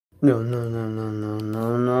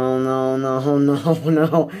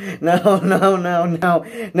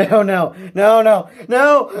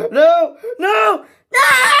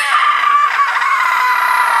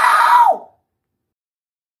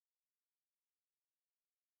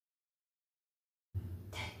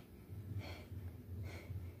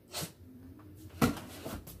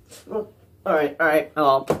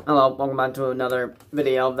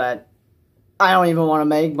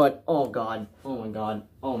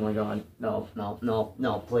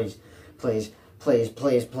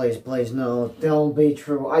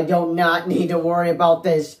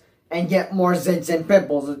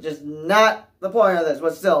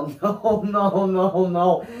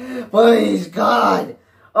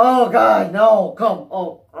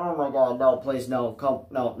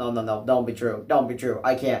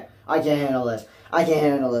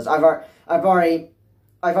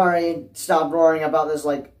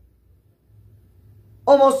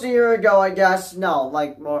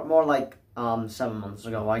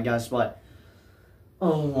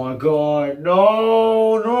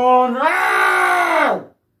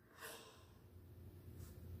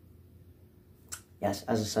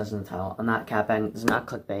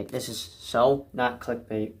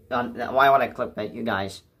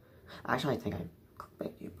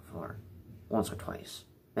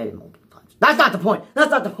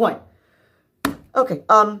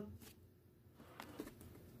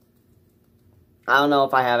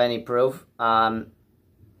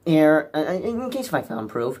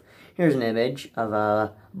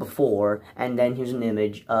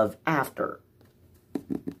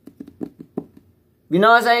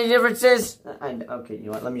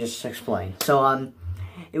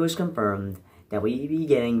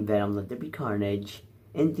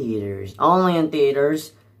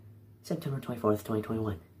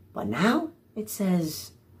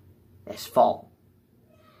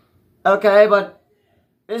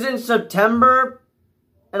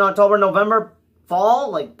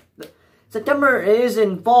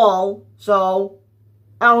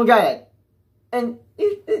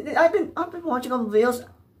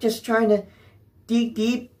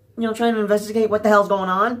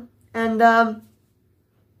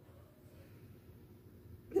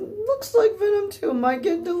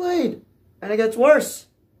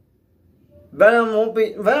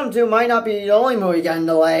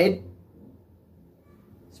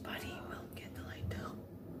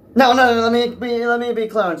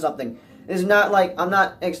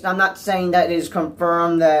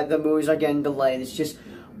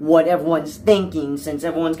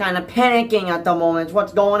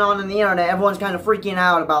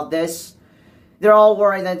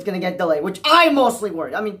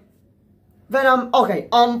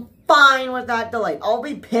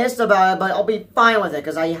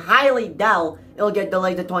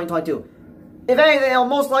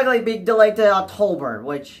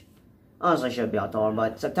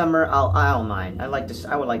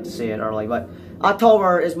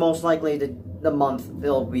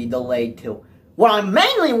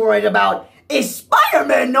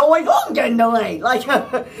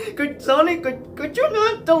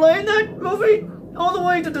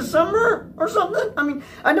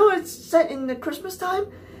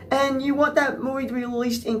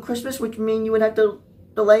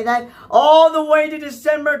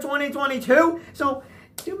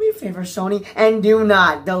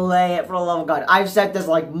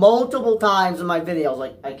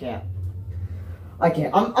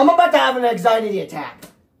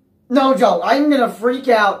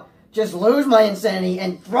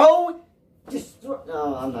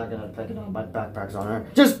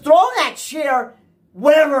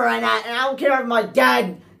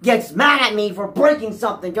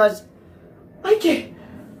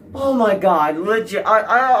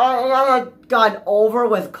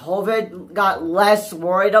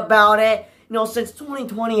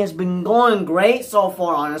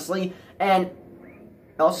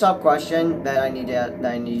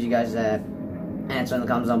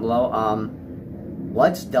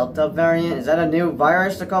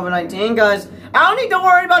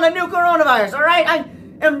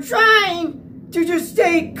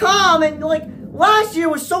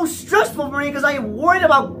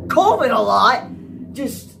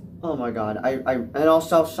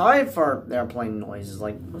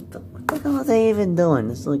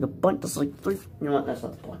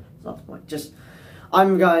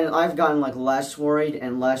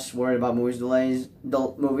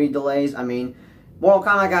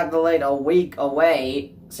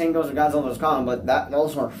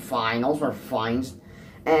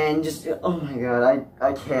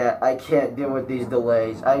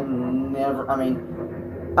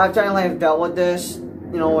I've technically dealt with this,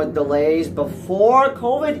 you know, with delays before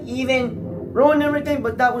COVID even ruined everything,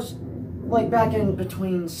 but that was like back in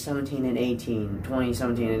between 17 and 18,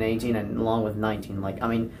 2017 and 18, and along with 19. Like, I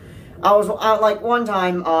mean, like one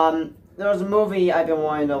time, there was a movie I've been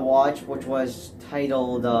wanting to watch, which was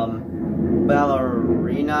titled,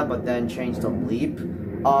 Ballerina, but then changed to Leap.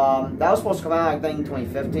 That was supposed to come out, I think, in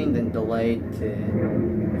 2015, then delayed to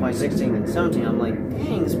 2016 and 17. I'm like,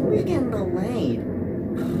 dang, this movie's getting delayed.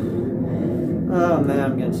 Oh man,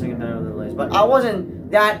 I'm getting sick and tired of the delays. But I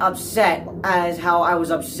wasn't that upset as how I was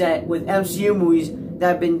upset with MCU movies that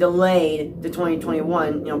have been delayed to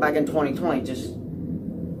 2021, you know, back in 2020. Just,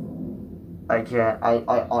 I can't.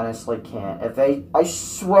 I honestly can't. I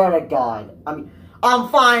swear to God, I mean, I'm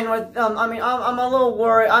fine with, I mean, I'm a little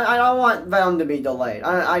worried. I don't want Venom to be delayed.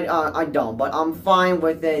 I don't, but I'm fine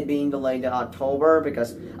with it being delayed to October,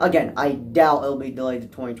 because, again, I doubt it'll be delayed to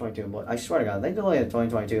 2022, but I swear to God, they delayed it to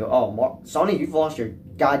 2022. Oh, Sony, you've lost your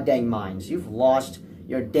goddamn minds. You've lost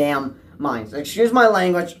your damn minds. Excuse my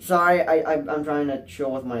language. Sorry, I'm trying to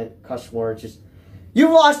chill with my cuss words. Just,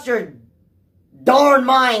 you've lost your darn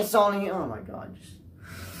mind, Sony. Oh my God, just...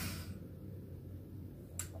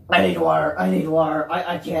 I need water. I need water.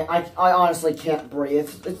 I can't. I honestly can't breathe.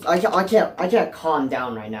 I can't calm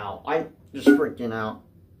down right now. I'm just freaking out.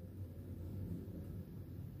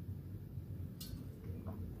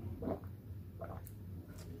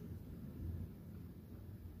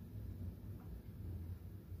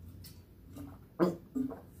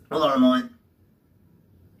 Hold on a moment.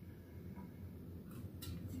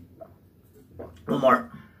 One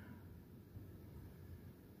more.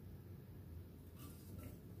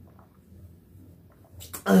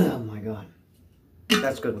 Oh my God.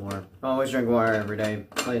 That's good water. Always drink water every day,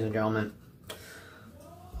 ladies and gentlemen.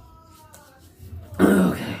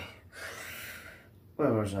 Okay.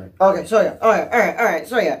 Where was I? Okay, so yeah. Alright.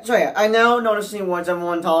 So yeah. I'm now noticing what's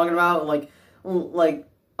everyone talking about, like,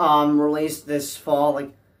 released this fall,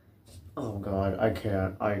 like, oh God,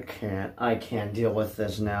 I can't deal with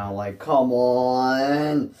this now, like, come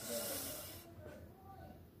on.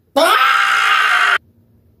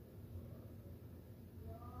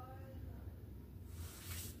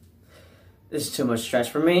 This is too much stress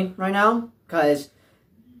for me right now, because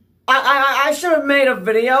I should have made a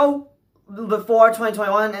video before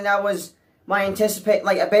 2021, and that was my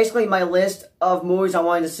basically my list of movies I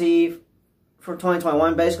wanted to see for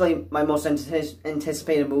 2021, basically my most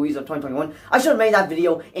anticipated movies of 2021. I should have made that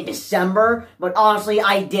video in December, but honestly,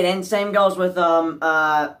 I didn't. Same goes with,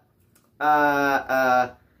 a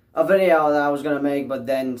video that I was gonna make, but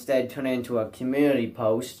then instead turned it into a community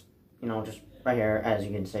post, you know, just right here, as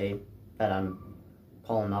you can see, that I'm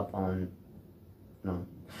pulling up on, no.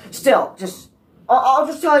 Still, I'll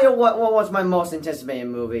just tell you what was my most anticipated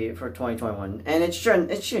movie for 2021, and it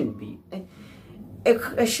shouldn't be,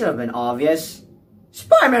 it should have been obvious.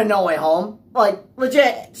 Spider-Man No Way Home, like,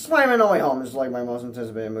 legit, Spider-Man No Way Home is, like, my most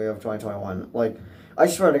anticipated movie of 2021, like, I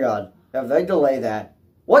swear to God, if they delay that,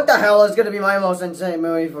 what the hell is gonna be my most anticipated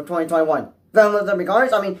movie for 2021? Venom the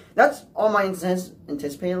Carnage? I mean, that's on my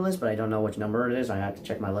anticipated list, but I don't know which number it is. I have to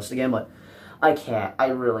check my list again, but I can't. I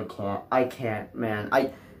really can't. I can't, man.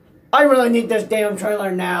 I really need this damn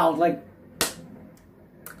trailer now. Like,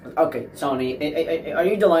 okay, Sony, are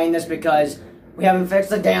you delaying this because we haven't fixed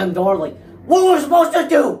the damn door? Like, what were we supposed to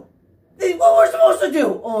do? What were we supposed to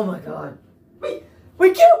do? Oh my God.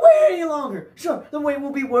 We can't wait any longer. Sure, the wait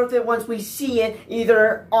will be worth it once we see it,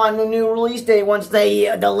 either on the new release date once they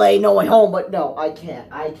delay No Way Home, but no, I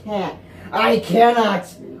can't. I cannot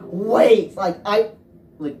wait. Like,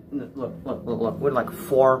 look, we're like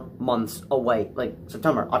 4 months away. Like,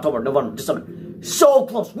 September, October, November, December. So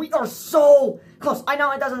close. We are so close. I know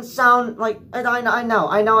it doesn't sound like, I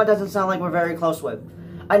know it doesn't sound like we're very close with.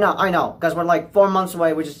 I know, because we're like 4 months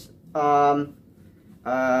away, which is,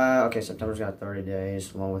 okay, September's got 30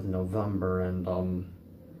 days, along with November, and, hold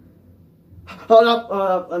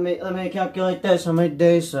up, let me calculate this. How many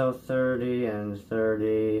days? So, 30 and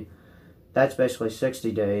 30, that's basically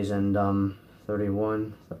 60 days, and,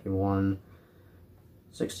 31,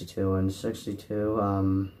 62, and 62,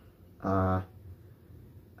 oh,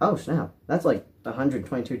 snap, that's like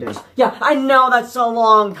 122 days. Yeah, I know that's a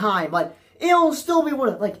long time, but it'll still be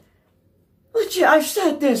worth it, like, legit, I've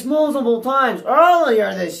said this multiple times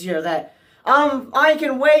earlier this year that I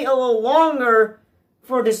can wait a little longer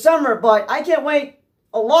for December, but I can't wait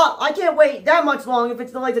a lot. I can't wait that much long if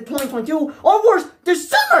it's delayed to 2022 or worse,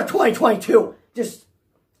 December 2022. Just,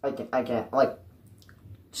 I can't, like,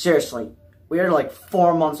 seriously, we are like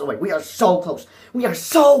 4 months away. We are so close. We are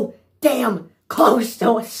so damn close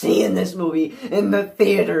to seeing this movie in the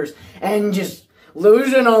theaters, and just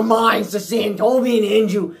losing our minds to seeing Toby and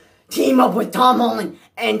Andrew team up with Tom Holland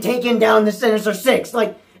and taking down the Sinister Six.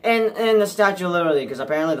 Like, and the Statue of Liberty, because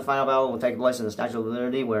apparently the final battle will take place in the Statue of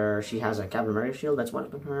Liberty, where she has a Captain America shield. That's what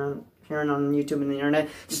I've been hearing on YouTube and the internet.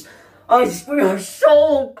 We are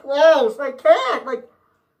so close. I can't. Like,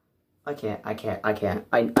 I can't.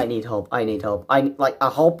 I need hope. I need hope. A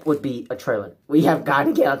hope would be a trailer. We have got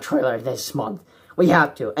to get a trailer this month. We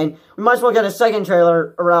have to. And we might as well get a second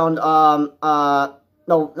trailer around,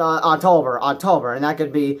 October. And that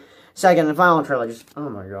could be second and final trailer. Just, oh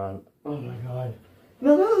my god. Oh my god. You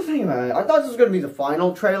know, another thing about it, I thought this was going to be the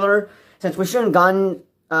final trailer, since we shouldn't have gotten,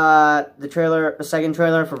 the second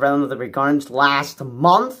trailer for Venom of the Carnage last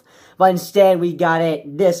month, but instead we got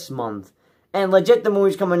it this month. And legit, the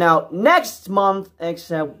movie's coming out next month,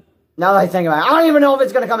 except, now that I think about it, I don't even know if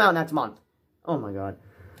it's going to come out next month. Oh my god.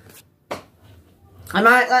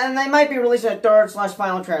 And they might be releasing a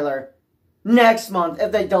third/final trailer next month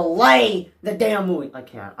if they delay the damn movie. I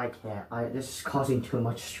can't. This is causing too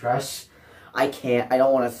much stress. I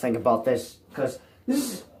don't want to think about this, because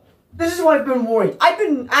this is what I've been worried. I've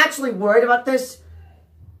been actually worried about this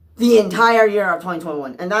the entire year of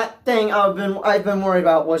 2021, and that thing I've been worried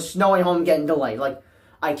about was No Way Home getting delayed. Like,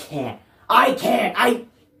 I freaking can't.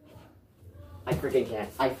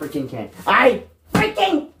 I freaking can't. Ah!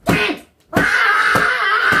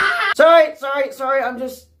 Sorry. I'm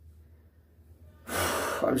just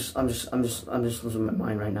losing my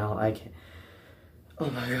mind right now. I can't. Oh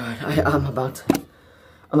my god, I'm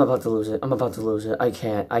about to lose it. I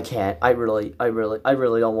can't. I really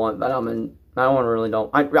don't want Venom, and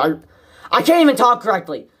I can't even talk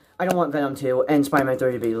correctly. I don't want Venom 2 and Spider-Man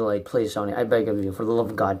 3 to be delayed. Please, Sony, I beg of you, for the love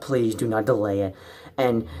of God, please do not delay it.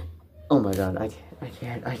 And, oh my god, I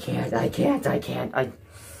can't.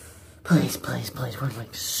 Please, we're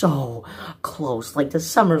like so close. Like, the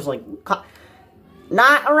summer's like,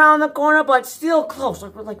 not around the corner, but still close.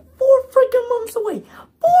 Like, we're like 4 freaking months away.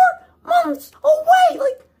 4 months away!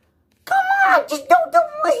 Like, come on! Just don't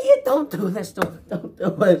delay it! Don't do this to us. Don't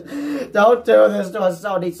do it. Don't do this to us,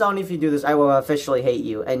 Sony. Sony, if you do this, I will officially hate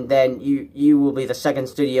you. And then you will be the second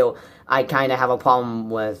studio I kind of have a problem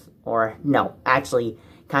with. Or, no, actually,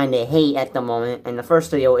 kind of hate at the moment. And the first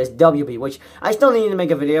studio is WB, which I still need to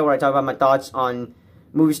make a video where I talk about my thoughts on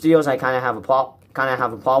movie studios I kind of have a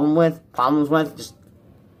problems with. Just,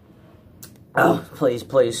 oh, please,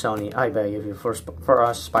 Sony, I beg of you, for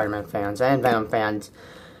us Spider-Man fans and Venom fans,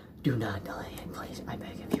 do not delay it, please, I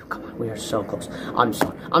beg of you, come on, we are so close. I'm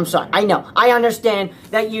sorry, I know, I understand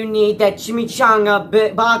that you need that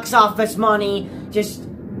chimichanga box office money, just,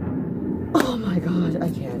 oh my god, I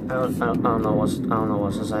can't, I don't know what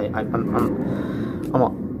to say,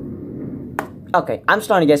 okay, I'm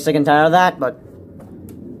starting to get sick and tired of that, but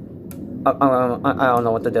I don't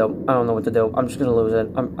know what to do. I'm just gonna lose it.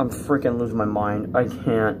 I'm freaking losing my mind. I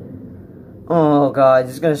can't. Oh god,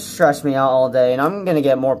 it's gonna stress me out all day, and I'm gonna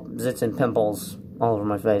get more zits and pimples all over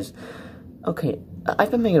my face. Okay,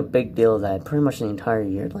 I've been making a big deal of that pretty much the entire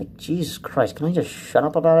year. Like, Jesus Christ, can I just shut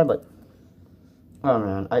up about it? But, oh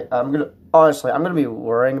man, I'm gonna be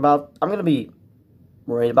worried about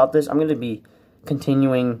this. I'm gonna be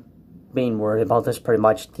continuing being worried about this pretty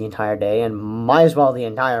much the entire day, and might as well the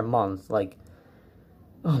entire month. Like,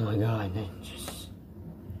 oh my god,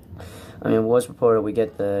 I mean, it was reported we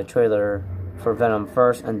get the trailer for Venom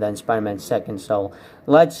first and then Spider-Man second, so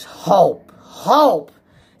let's hope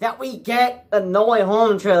that we get a No Way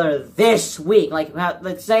Home trailer this week, like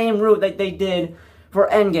the same route that they did for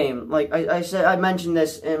Endgame. Like I mentioned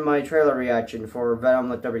this in my trailer reaction for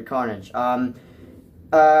Venom of Carnage.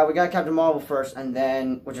 We got Captain Marvel first, and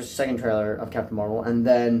then, which is the second trailer of Captain Marvel, and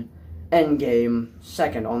then Endgame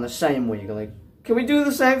second on the same week. Like, can we do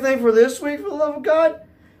the same thing for this week, for the love of God?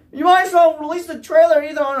 You might as well release the trailer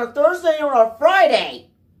either on a Thursday or a Friday.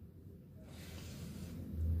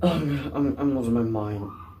 Oh, man, I'm losing my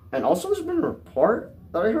mind. And also, there's been a report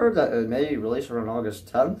that I heard that it may be released around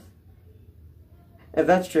August 10th. If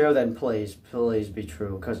that's true, then please be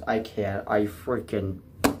true, because I can't. I freaking...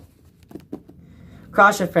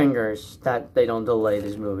 Cross your fingers that they don't delay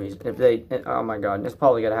these movies. If they, oh my god, it's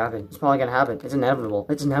probably gonna happen. It's inevitable.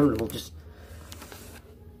 Just,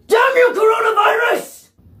 damn you,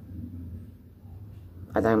 coronavirus!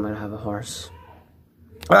 I think I'm gonna have a horse.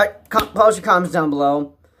 Alright, post your comments down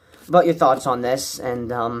below about your thoughts on this,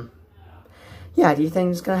 and, yeah, do you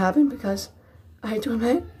think it's gonna happen? Because I hate to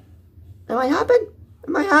admit, it might happen.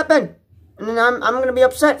 And then I'm gonna be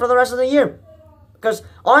upset for the rest of the year. Because,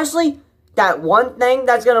 honestly, that one thing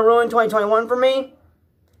that's going to ruin 2021 for me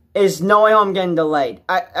is No Way Home getting delayed.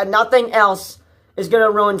 Nothing else is going to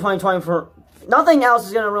ruin 2020 Nothing else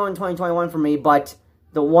is gonna ruin 2021 for me, but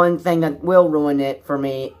the one thing that will ruin it for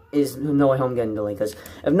me is No Way Home getting delayed. Because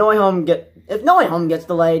if No Way Home gets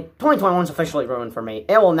delayed, 2021 is officially ruined for me.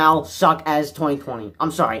 It will now suck as 2020.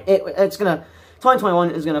 I'm sorry.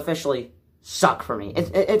 2021 is gonna officially suck for me.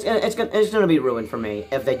 It's gonna be ruined for me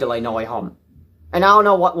if they delay No Way Home. And I don't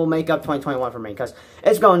know what will make up 2021 for me, because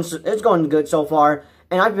it's going good so far.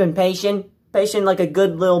 And I've been patient like a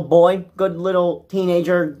good little boy, good little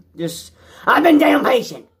teenager. I've been damn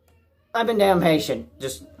patient.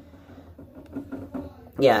 Just,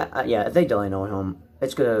 yeah, if they delay No Way Home,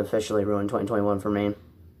 it's gonna officially ruin 2021 for me.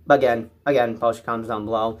 But again, post your comments down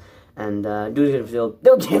below, and do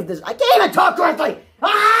give this. I can't even talk correctly.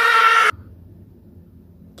 Ah!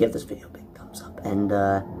 Give this video a big thumbs up, and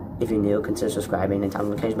if you're new, consider subscribing and tap the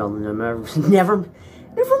notification bell to never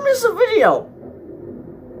miss a video.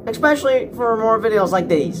 Especially for more videos like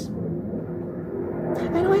these.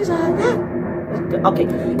 Anyways, okay,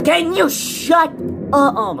 can you shut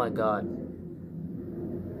up? Oh my god.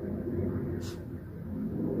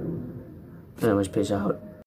 Anyways, peace out.